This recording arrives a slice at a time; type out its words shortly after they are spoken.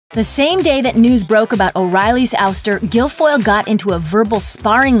The same day that news broke about O'Reilly's ouster, Guilfoyle got into a verbal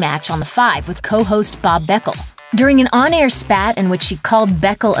sparring match on The Five with co-host Bob Beckel. During an on-air spat in which she called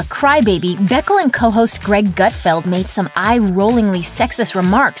Beckel a crybaby, Beckel and co-host Greg Gutfeld made some eye-rollingly sexist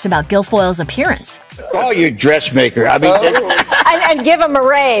remarks about Guilfoyle's appearance. Call your dressmaker. I mean, and give him a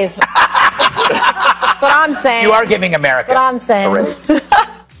raise. That's what I'm saying. You are giving America That's what I'm saying. a raise.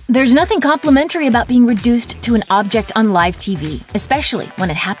 There's nothing complimentary about being reduced to an object on live TV, especially when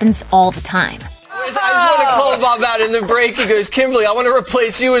it happens all the time. I just want to call Bob out in the break. He goes, Kimberly, I want to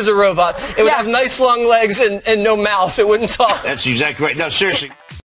replace you as a robot. It would have nice long legs and no mouth. It wouldn't talk. that's exactly right. No, seriously.